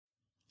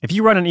If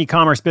you run an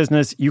e-commerce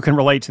business, you can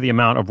relate to the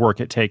amount of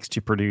work it takes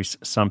to produce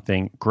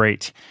something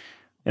great.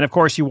 And of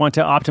course, you want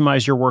to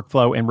optimize your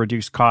workflow and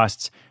reduce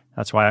costs.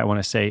 That's why I want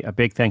to say a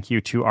big thank you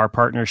to our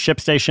partner,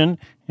 ShipStation,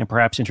 and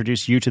perhaps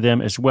introduce you to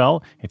them as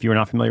well. If you are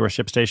not familiar with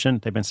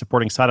ShipStation, they've been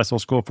supporting Side Hustle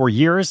School for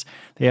years.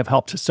 They have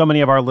helped so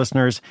many of our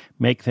listeners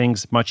make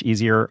things much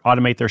easier,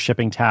 automate their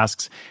shipping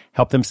tasks,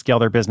 help them scale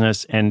their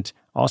business, and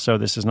also,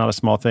 this is not a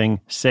small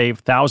thing, save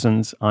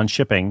thousands on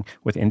shipping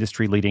with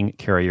industry-leading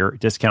carrier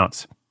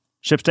discounts.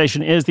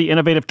 ShipStation is the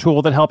innovative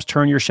tool that helps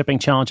turn your shipping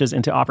challenges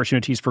into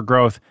opportunities for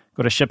growth.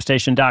 Go to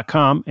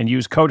ShipStation.com and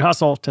use code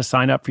HUSTLE to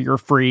sign up for your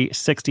free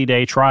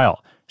 60-day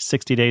trial.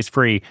 60 days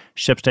free.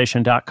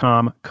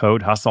 ShipStation.com,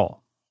 code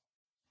HUSTLE.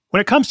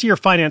 When it comes to your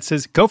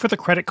finances, go for the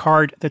credit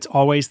card that's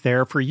always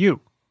there for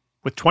you.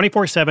 With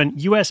 24/7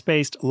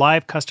 US-based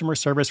live customer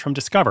service from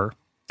Discover,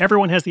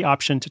 everyone has the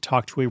option to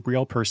talk to a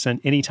real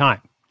person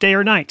anytime, day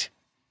or night.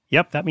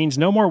 Yep, that means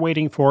no more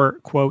waiting for,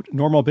 quote,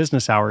 normal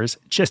business hours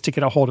just to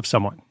get a hold of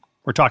someone.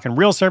 We're talking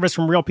real service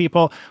from real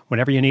people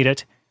whenever you need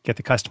it. Get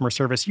the customer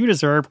service you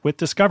deserve with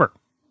Discover.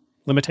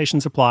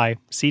 Limitations apply.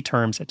 See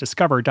terms at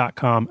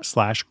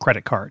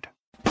discover.com/creditcard.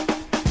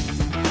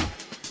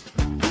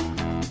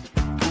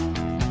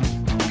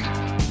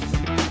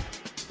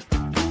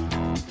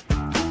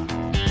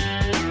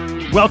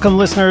 Welcome,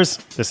 listeners.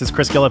 This is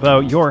Chris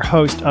Guillebeau, your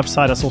host of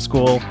Side Hustle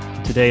School.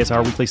 Today is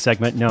our weekly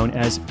segment known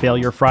as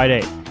Failure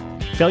Friday.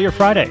 Failure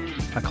Friday,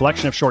 a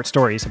collection of short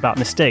stories about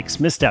mistakes,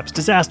 missteps,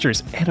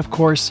 disasters, and of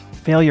course,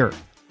 failure.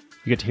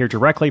 You get to hear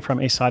directly from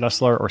a side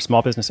hustler or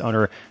small business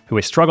owner who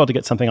has struggled to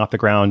get something off the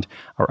ground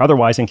or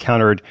otherwise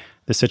encountered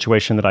the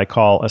situation that I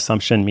call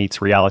assumption meets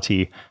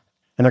reality.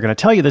 And they're going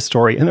to tell you this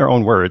story in their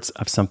own words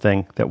of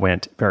something that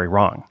went very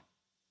wrong.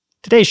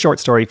 Today's short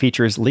story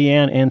features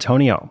Leanne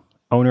Antonio,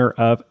 owner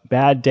of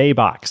Bad Day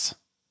Box.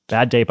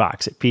 Bad Day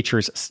Box. It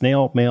features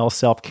snail mail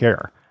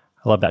self-care.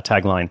 I love that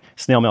tagline,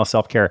 snail mail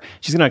self-care.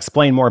 She's going to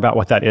explain more about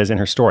what that is in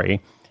her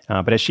story.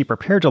 But as she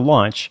prepared to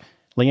launch,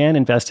 Leanne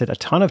invested a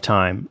ton of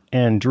time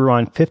and drew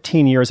on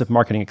 15 years of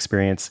marketing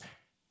experience.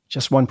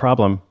 Just one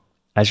problem.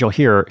 As you'll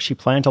hear, she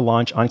planned to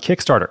launch on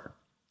Kickstarter,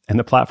 and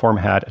the platform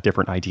had a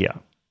different idea.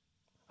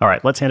 All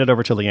right, let's hand it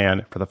over to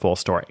Leanne for the full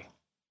story.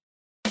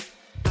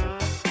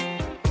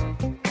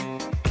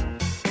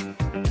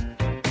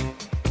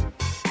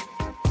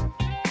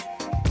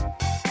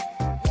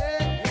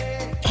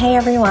 Hey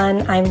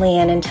everyone, I'm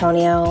Leanne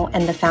Antonio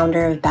and the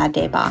founder of Bad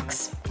Day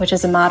Box, which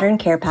is a modern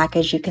care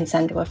package you can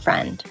send to a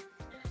friend.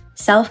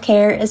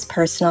 Self-care is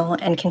personal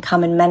and can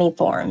come in many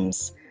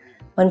forms.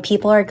 When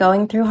people are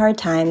going through hard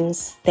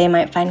times, they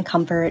might find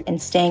comfort in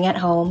staying at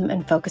home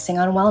and focusing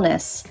on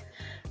wellness,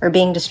 or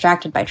being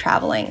distracted by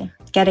traveling,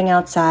 getting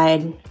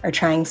outside, or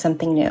trying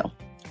something new.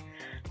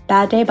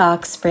 Bad Day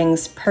Box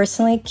brings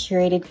personally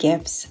curated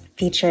gifts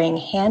featuring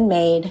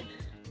handmade,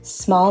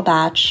 small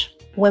batch,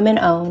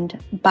 women-owned,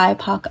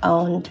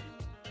 BIPOC-owned,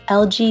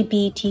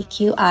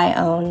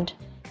 LGBTQI-owned,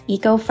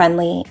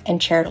 eco-friendly,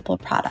 and charitable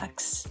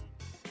products.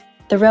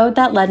 The road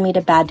that led me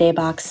to Bad Day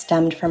Box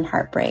stemmed from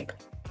heartbreak.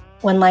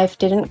 When life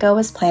didn't go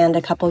as planned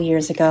a couple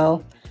years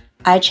ago,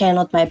 I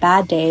channeled my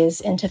bad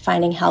days into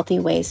finding healthy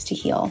ways to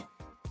heal.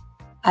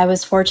 I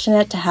was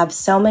fortunate to have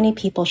so many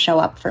people show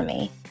up for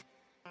me.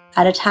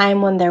 At a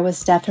time when there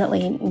was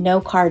definitely no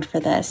card for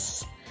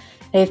this,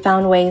 they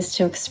found ways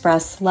to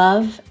express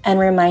love and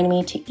remind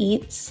me to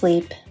eat,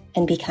 sleep,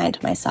 and be kind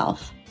to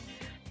myself.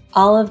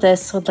 All of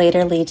this would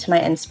later lead to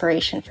my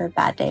inspiration for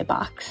Bad Day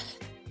Box.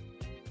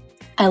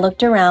 I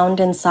looked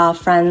around and saw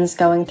friends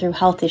going through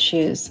health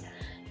issues,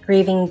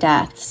 grieving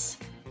deaths,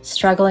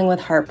 struggling with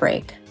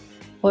heartbreak.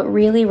 What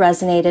really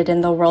resonated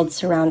in the world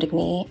surrounding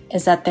me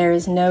is that there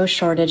is no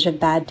shortage of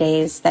bad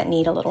days that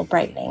need a little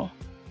brightening.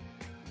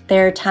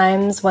 There are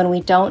times when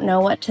we don't know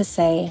what to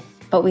say,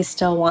 but we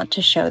still want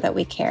to show that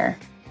we care.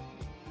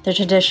 The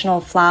traditional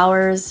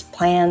flowers,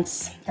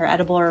 plants, or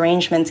edible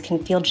arrangements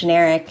can feel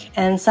generic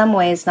and in some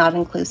ways not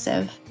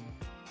inclusive.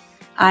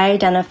 I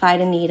identified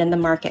a need in the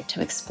market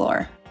to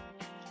explore.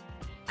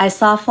 I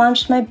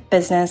soft-launched my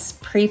business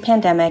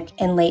pre-pandemic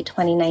in late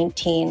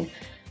 2019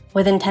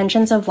 with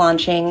intentions of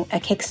launching a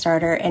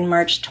Kickstarter in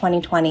March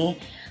 2020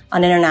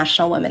 on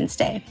International Women's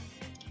Day.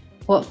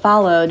 What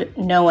followed,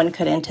 no one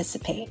could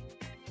anticipate.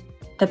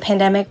 The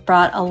pandemic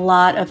brought a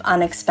lot of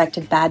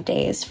unexpected bad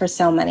days for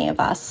so many of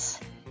us.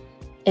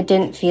 It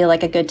didn't feel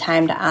like a good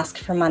time to ask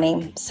for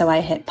money, so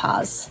I hit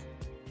pause.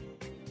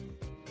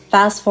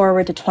 Fast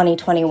forward to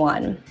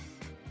 2021.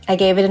 I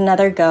gave it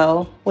another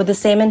go with the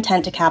same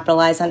intent to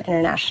capitalize on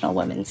International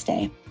Women's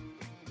Day.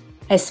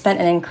 I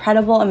spent an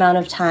incredible amount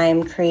of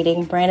time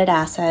creating branded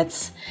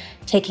assets,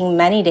 taking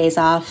many days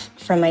off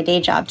from my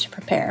day job to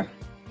prepare.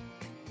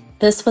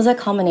 This was a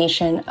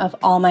culmination of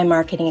all my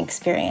marketing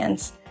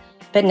experience,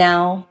 but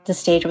now the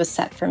stage was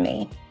set for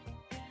me.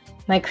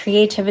 My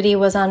creativity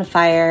was on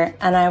fire,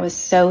 and I was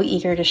so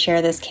eager to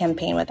share this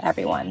campaign with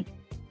everyone.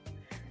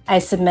 I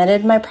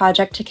submitted my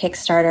project to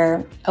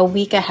Kickstarter a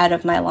week ahead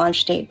of my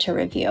launch date to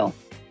review.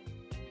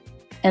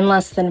 In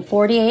less than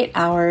 48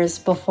 hours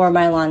before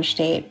my launch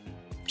date,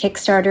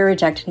 Kickstarter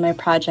rejected my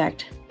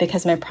project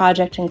because my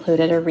project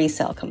included a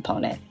resale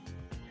component.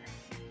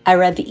 I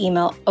read the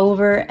email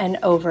over and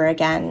over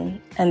again,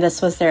 and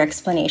this was their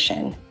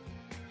explanation.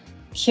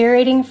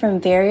 Curating from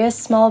various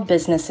small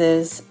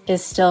businesses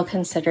is still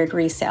considered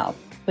resale,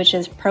 which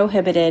is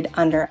prohibited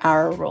under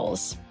our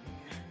rules.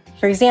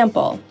 For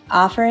example,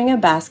 offering a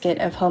basket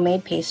of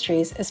homemade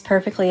pastries is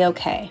perfectly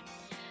okay,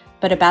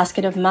 but a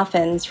basket of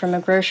muffins from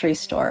a grocery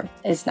store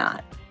is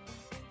not.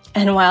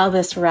 And while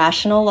this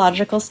rational,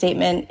 logical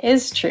statement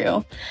is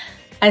true,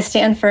 I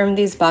stand firm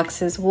these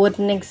boxes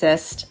wouldn't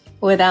exist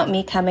without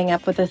me coming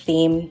up with a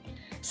theme,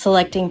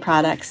 selecting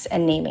products,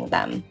 and naming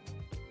them.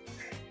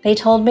 They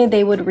told me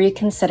they would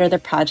reconsider the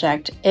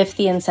project if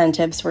the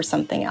incentives were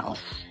something else.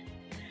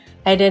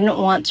 I didn't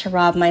want to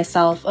rob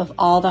myself of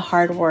all the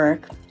hard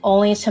work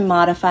only to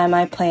modify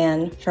my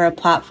plan for a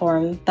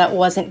platform that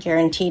wasn't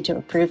guaranteed to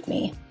approve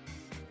me.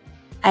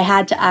 I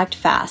had to act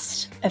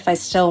fast if I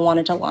still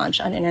wanted to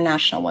launch on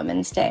International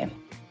Women's Day.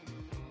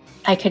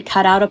 I could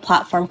cut out a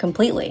platform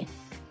completely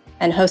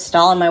and host it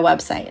all on my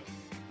website.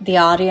 The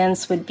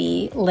audience would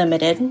be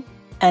limited,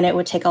 and it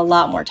would take a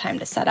lot more time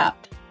to set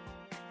up.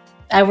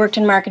 I worked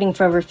in marketing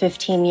for over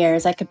 15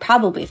 years. I could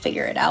probably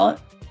figure it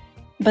out,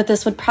 but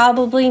this would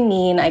probably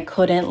mean I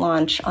couldn't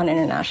launch on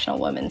International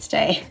Women's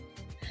Day.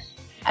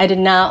 I did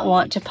not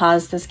want to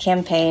pause this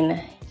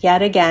campaign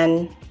yet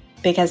again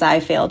because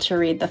I failed to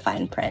read the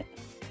fine print.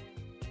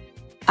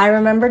 I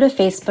remembered a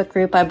Facebook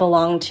group I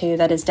belonged to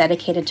that is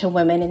dedicated to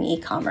women in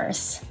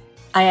e-commerce.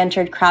 I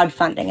entered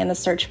crowdfunding in the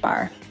search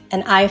bar,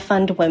 and I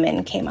Fund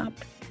Women came up.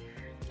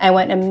 I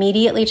went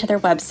immediately to their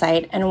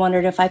website and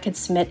wondered if I could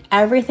submit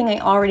everything I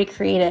already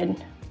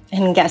created.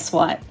 And guess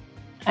what?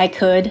 I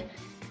could,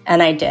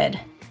 and I did.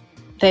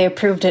 They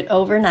approved it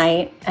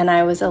overnight, and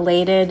I was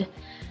elated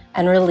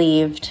and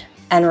relieved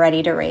and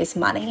ready to raise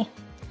money.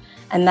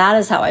 And that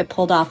is how I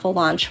pulled off a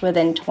launch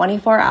within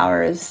 24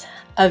 hours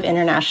of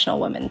International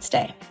Women's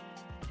Day.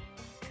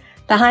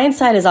 The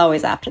hindsight is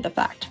always after the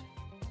fact.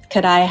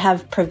 Could I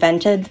have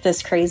prevented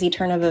this crazy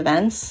turn of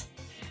events?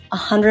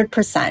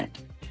 100%.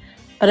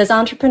 But as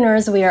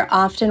entrepreneurs, we are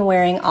often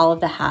wearing all of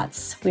the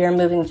hats. We are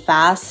moving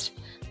fast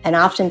and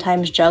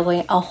oftentimes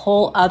juggling a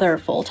whole other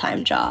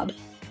full-time job.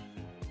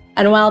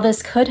 And while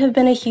this could have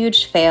been a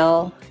huge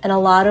fail, in a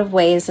lot of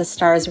ways the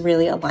stars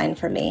really aligned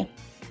for me.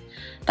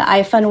 The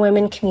I Fund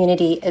Women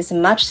community is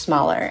much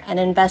smaller and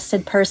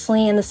invested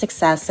personally in the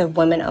success of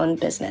women-owned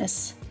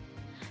business.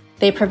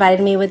 They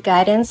provided me with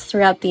guidance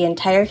throughout the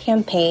entire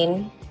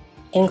campaign,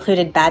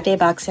 included Bad Day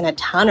Box in a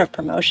ton of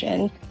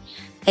promotion,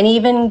 and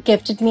even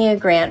gifted me a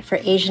grant for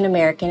Asian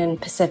American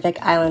and Pacific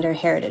Islander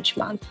Heritage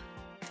Month.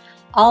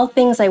 All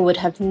things I would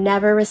have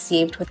never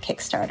received with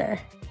Kickstarter.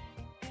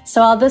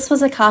 So while this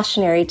was a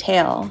cautionary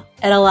tale,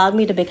 it allowed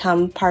me to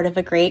become part of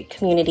a great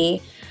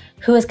community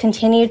who has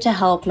continued to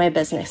help my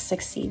business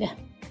succeed.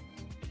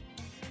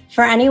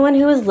 For anyone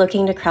who is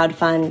looking to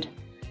crowdfund,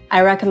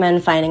 I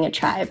recommend finding a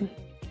tribe,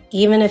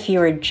 even if you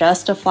are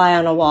just a fly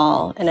on a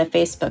wall in a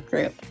Facebook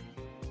group.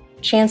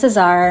 Chances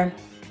are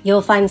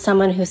you'll find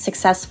someone who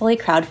successfully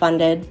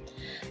crowdfunded,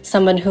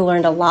 someone who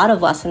learned a lot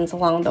of lessons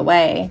along the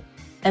way,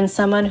 and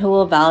someone who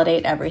will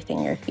validate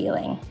everything you're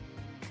feeling.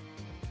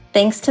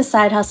 Thanks to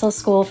Side Hustle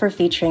School for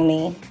featuring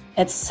me.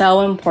 It's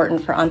so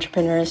important for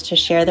entrepreneurs to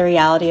share the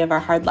reality of our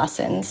hard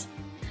lessons,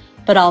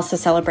 but also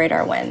celebrate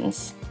our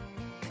wins.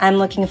 I'm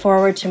looking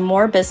forward to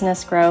more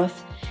business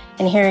growth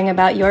and hearing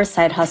about your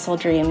side hustle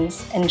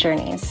dreams and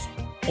journeys.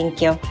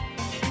 Thank you.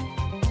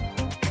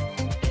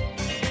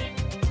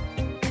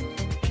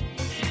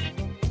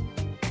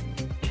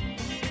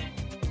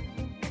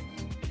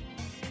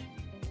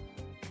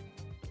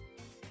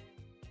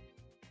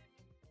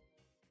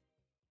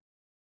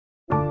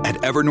 At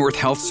Evernorth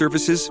Health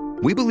Services,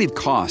 we believe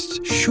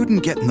costs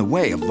shouldn't get in the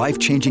way of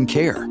life-changing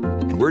care,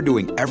 and we're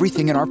doing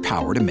everything in our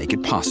power to make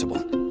it possible.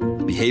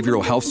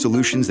 Behavioral health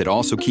solutions that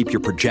also keep your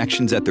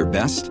projections at their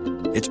best?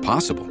 It's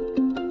possible.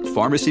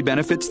 Pharmacy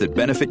benefits that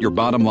benefit your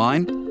bottom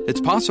line?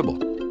 It's possible.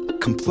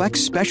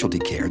 Complex specialty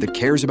care that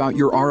cares about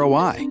your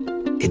ROI?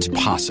 It's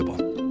possible.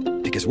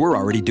 Because we're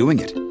already doing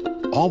it.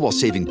 All while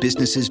saving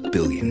businesses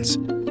billions.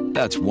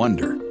 That's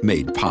Wonder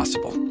made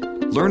possible.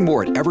 Learn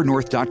more at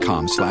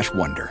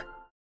evernorth.com/wonder.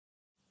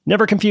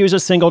 Never confuse a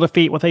single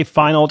defeat with a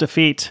final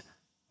defeat.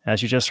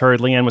 As you just heard,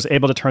 Leanne was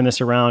able to turn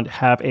this around,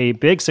 have a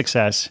big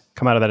success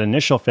come out of that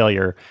initial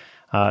failure.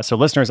 So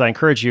listeners, I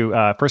encourage you,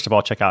 first of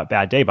all, check out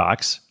Bad Day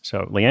Box.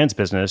 So Leanne's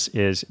business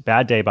is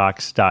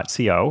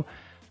baddaybox.co.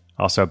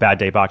 Also Bad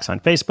Day Box on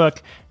Facebook,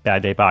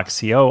 Bad Day Box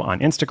CO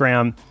on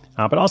Instagram,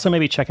 but also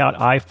maybe check out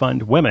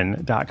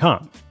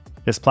ifundwomen.com.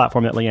 This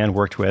platform that Leanne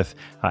worked with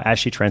as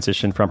she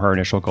transitioned from her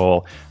initial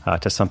goal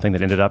to something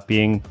that ended up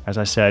being, as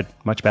I said,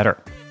 much better.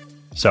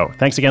 So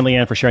thanks again,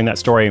 Leanne, for sharing that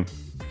story.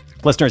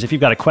 Listeners, if you've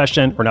got a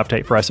question or an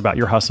update for us about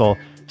your hustle,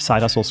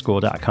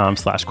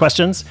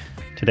 sidehustleschool.com/questions.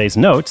 Today's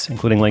notes,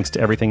 including links to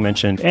everything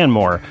mentioned and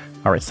more,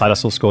 are at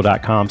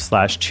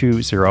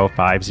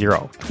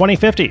sidehustleschool.com/2050.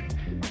 2050.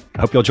 I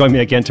hope you'll join me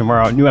again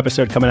tomorrow. New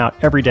episode coming out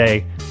every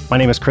day. My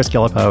name is Chris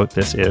Guillebeau.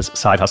 This is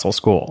Side Hustle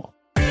School.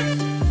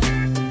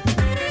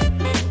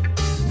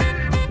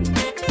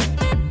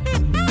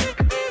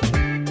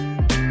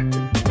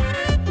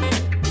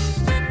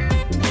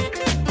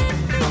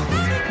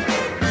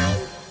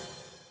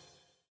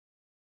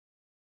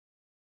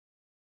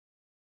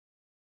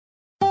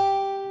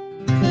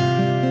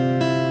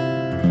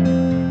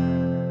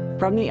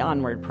 From the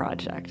Onward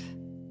Project.